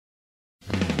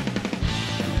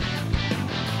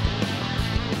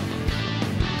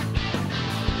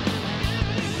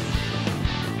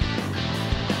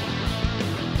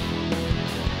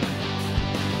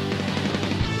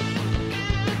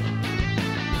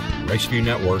Raceview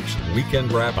Network's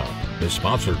Weekend Wrap-Up is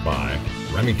sponsored by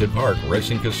Remington Park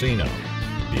Racing Casino,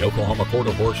 the Oklahoma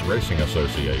Quarter Horse Racing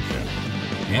Association,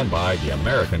 and by the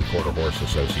American Quarter Horse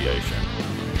Association.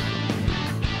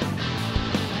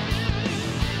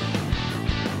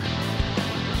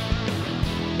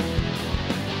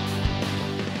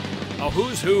 A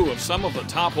who's who of some of the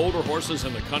top older horses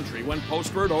in the country went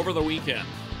postward over the weekend.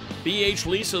 B.H.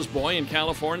 Lisa's Boy in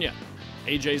California,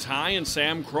 AJ's High and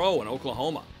Sam Crow in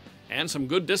Oklahoma, and some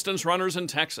good distance runners in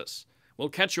Texas. We'll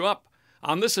catch you up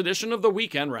on this edition of the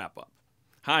Weekend Wrap-Up.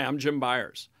 Hi, I'm Jim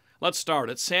Byers. Let's start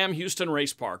at Sam Houston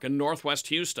Race Park in Northwest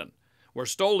Houston, where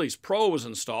Stoley's Pro was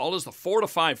installed as the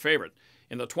 4-5 favorite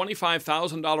in the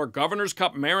 $25,000 Governor's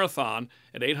Cup Marathon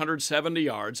at 870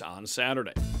 yards on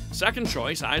Saturday. Second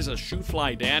choice, Isa's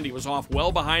Shoefly Dandy, was off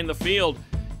well behind the field,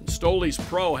 and Stoley's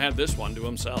Pro had this one to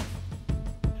himself.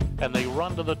 And they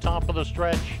run to the top of the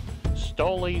stretch.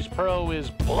 Stoley's Pro is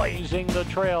blazing the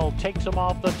trail, takes him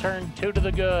off the turn, 2 to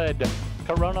the good.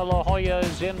 Corona La Jolla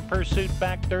is in pursuit,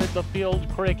 back third, the Field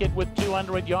Cricket with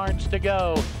 200 yards to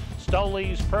go.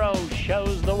 Stoley's Pro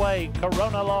shows the way,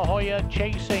 Corona La Jolla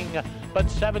chasing, but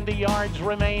 70 yards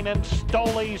remain, and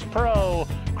Stoley's Pro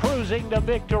cruising to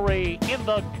victory in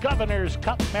the Governor's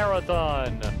Cup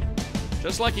Marathon.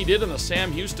 Just like he did in the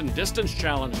Sam Houston Distance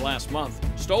Challenge last month,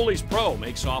 Stoley's Pro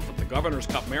makes off at the Governor's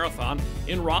Cup Marathon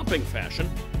in romping fashion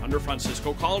under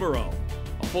Francisco Calderon,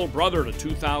 a full brother to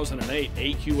 2008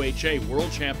 AQHA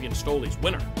World Champion Stoley's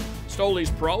winner. Stoley's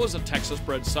Pro is a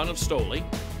Texas-bred son of Stoley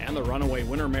and the runaway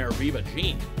winner mare Viva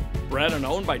Jean, bred and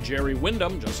owned by Jerry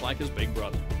Wyndham, just like his big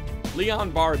brother. Leon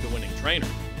Bard, the winning trainer,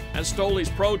 as Stoley's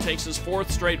Pro takes his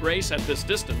 4th straight race at this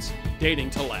distance,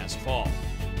 dating to last fall.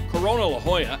 Corona La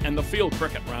Jolla and the Field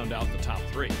Cricket round out the top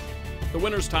 3. The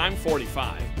winner's time,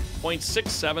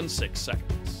 45.676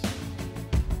 seconds.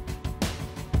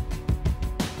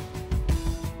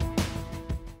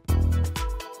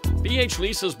 B.H.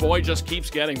 Lisa's Boy just keeps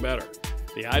getting better.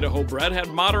 The Idaho bred had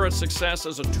moderate success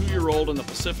as a 2-year-old in the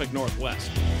Pacific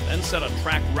Northwest, then set a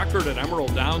track record at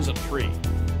Emerald Downs at 3.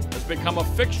 Has become a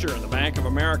fixture in the Bank of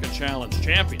America Challenge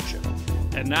Championship.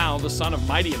 And now, the son of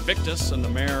Mighty Invictus and the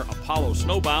mare Apollo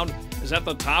Snowbound is at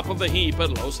the top of the heap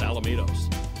at Los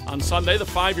Alamitos. On Sunday, the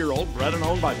 5-year-old, bred and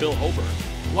owned by Bill Hoberg,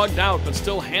 lugged out but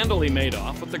still handily made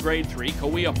off with the Grade 3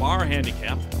 Cahuilla Bar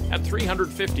handicap at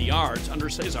 350 yards under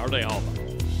Cesar de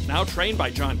Alba. Now trained by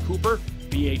John Cooper,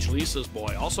 B.H. Lisa's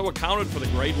Boy also accounted for the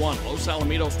Grade 1 Los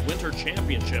Alamitos Winter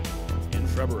Championship in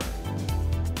February.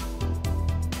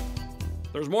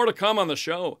 There's more to come on the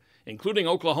show, including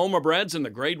Oklahoma breds in the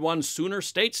Grade 1 Sooner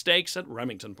State Stakes at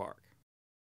Remington Park.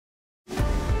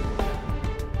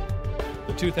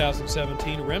 The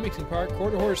 2017 Remington Park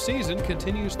Quarter Horse season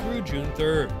continues through June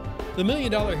 3rd. The $1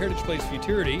 Million Heritage Place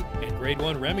Futurity and Grade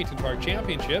 1 Remington Park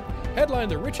Championship headline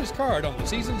the richest card on the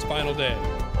season's final day.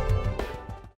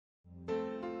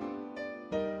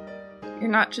 You're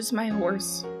not just my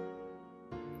horse.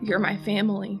 You're my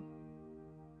family.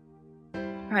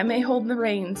 I may hold the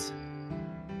reins,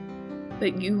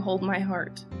 but you hold my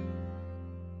heart.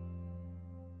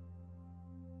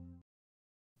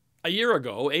 A year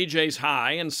ago, AJ's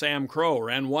High and Sam Crow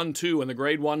ran 1-2 in the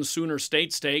Grade 1 Sooner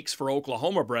State Stakes for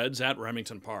Oklahoma breds at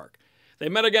Remington Park. They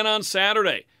met again on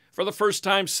Saturday, for the first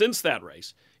time since that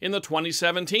race, in the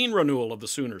 2017 renewal of the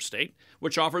Sooner State,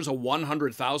 which offers a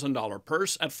 $100,000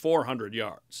 purse at 400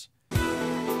 yards.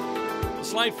 The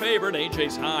slight favorite,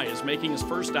 AJ's High, is making his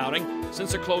first outing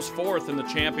since a close 4th in the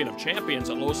Champion of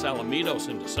Champions at Los Alamitos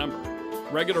in December.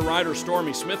 Regular rider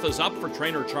Stormy Smith is up for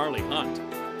trainer Charlie Hunt.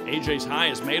 AJ's High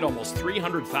has made almost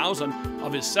 $300,000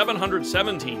 of his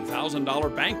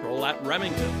 $717,000 bankroll at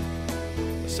Remington.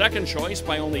 The second choice,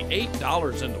 by only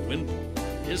 $8 in the win pool,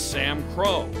 is Sam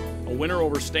Crow, a winner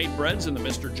over state breds in the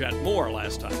Mr. Jet Moore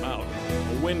last time out.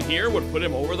 A win here would put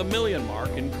him over the $1 million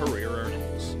mark in career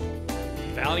earnings.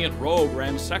 Valiant Rogue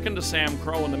ran second to Sam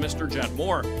Crow in the Mr. Jet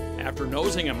Moore after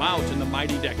nosing him out in the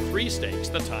Mighty Deck 3 Stakes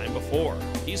the time before.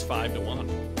 He's 5-1.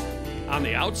 On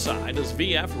the outside is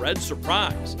VF Red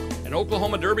Surprise, an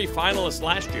Oklahoma Derby finalist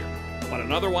last year, but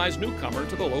an otherwise newcomer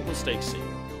to the local stakes scene.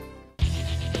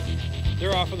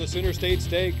 They're off on the Sooner State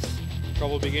Stakes.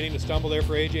 Trouble beginning to stumble there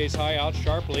for AJ's High out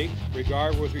sharply.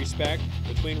 Regard with respect.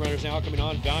 Between runners now coming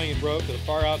on. Valiant Rogue to the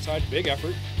far outside. Big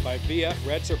effort by VF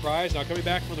Red Surprise. Now coming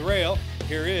back from the rail.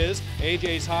 Here is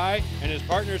AJ's High and his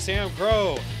partner Sam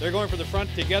Crow. They're going for the front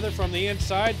together from the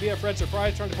inside. VF Red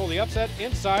Surprise trying to pull the upset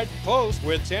inside. Close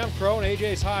with Sam Crow and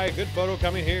AJ's High. Good photo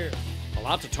coming here. A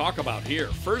lot to talk about here.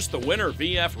 First, the winner,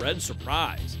 VF Red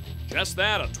Surprise. Just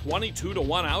that, a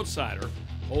 22-1 outsider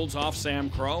holds off Sam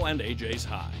Crow and AJ's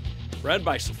High. Bred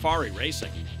by Safari Racing,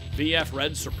 VF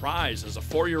Red's surprise is a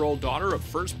 4-year-old daughter of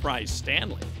first prize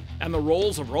Stanley, and the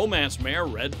rolls of romance mare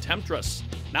Red Temptress,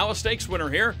 now a stakes winner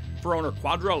here for owner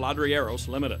Quadra Ladrilleros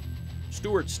Limited.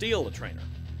 Stuart Steele, the trainer,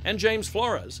 and James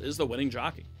Flores is the winning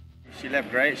jockey. She left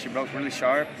great. She broke really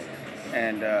sharp,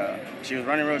 and she was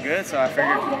running real good. So I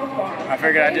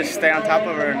figured I'd just stay on top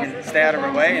of her and stay out of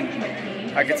her way.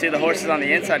 And I could see the horses on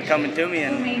the inside coming to me,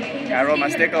 and I rolled my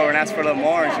stick over and asked for a little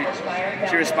more. And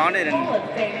she responded and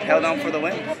held on for the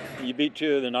win. You beat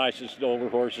two of the nicest older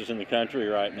horses in the country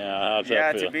right now. How's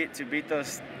that feel?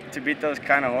 To beat those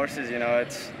kind of horses, you know,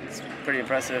 it's pretty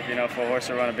impressive, you know, for a horse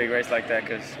to run a big race like that,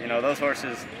 because, you know, those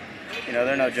horses, you know,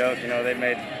 they're no joke. You know, they've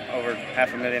made over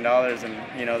 $500,000,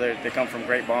 and, you know, they come from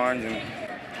great barns, and,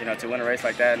 you know, to win a race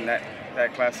like that in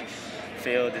that class of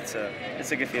field, it's a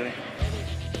good feeling.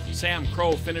 Sam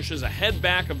Crow finishes ahead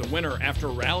back of the winner after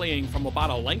rallying from about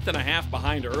a length and a half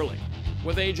behind early,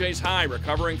 with AJ's High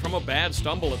recovering from a bad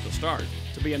stumble at the start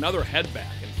to be another head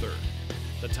back in third.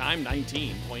 The time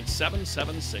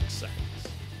 19.776 seconds.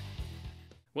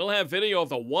 We'll have video of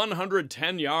the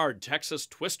 110-yard Texas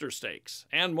Twister Stakes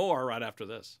and more right after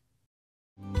this.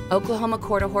 Oklahoma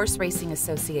Quarter Horse Racing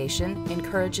Association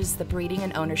encourages the breeding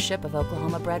and ownership of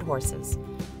Oklahoma-bred horses,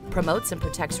 promotes and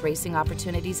protects racing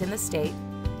opportunities in the state,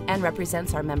 and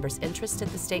represents our members' interest at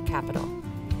the state capitol.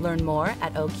 Learn more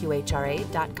at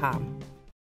oqhra.com.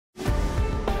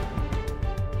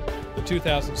 The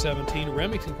 2017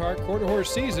 Remington Park Quarter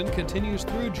Horse season continues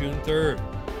through June 3rd.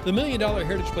 The $1 Million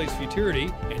Heritage Place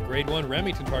Futurity and Grade 1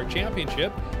 Remington Park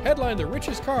Championship headline the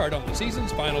richest card on the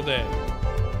season's final day.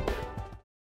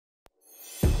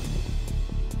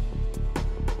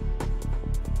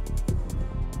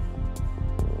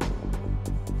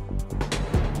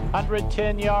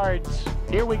 $110 yards.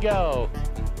 Here we go.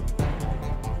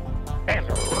 And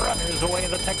runners away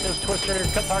the Texas Twister.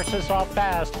 Catharsis off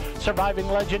fast. Surviving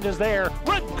Legend is there.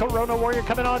 Red Corona Warrior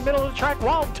coming on middle of the track.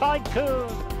 Wild Tycoon.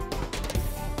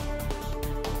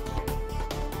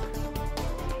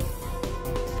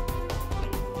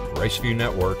 Raceview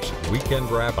Network's Weekend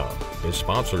Wrap-Up is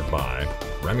sponsored by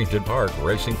Remington Park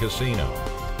Racing Casino,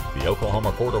 the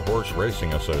Oklahoma Quarter Horse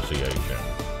Racing Association,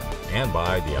 and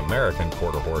by the American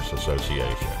Quarter Horse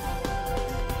Association.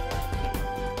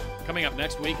 Coming up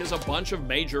next week is a bunch of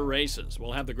major races.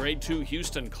 We'll have the Grade 2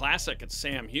 Houston Classic at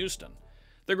Sam Houston,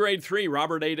 the Grade 3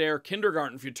 Robert Adair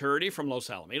Kindergarten Futurity from Los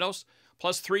Alamitos,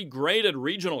 plus 3 graded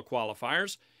regional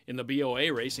qualifiers in the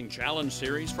BOA Racing Challenge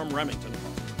Series from Remington.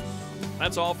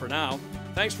 That's all for now.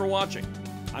 Thanks for watching.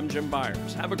 I'm Jim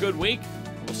Byers. Have a good week,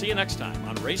 and we'll see you next time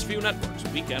on Raceview Network's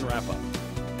Weekend Wrap-Up.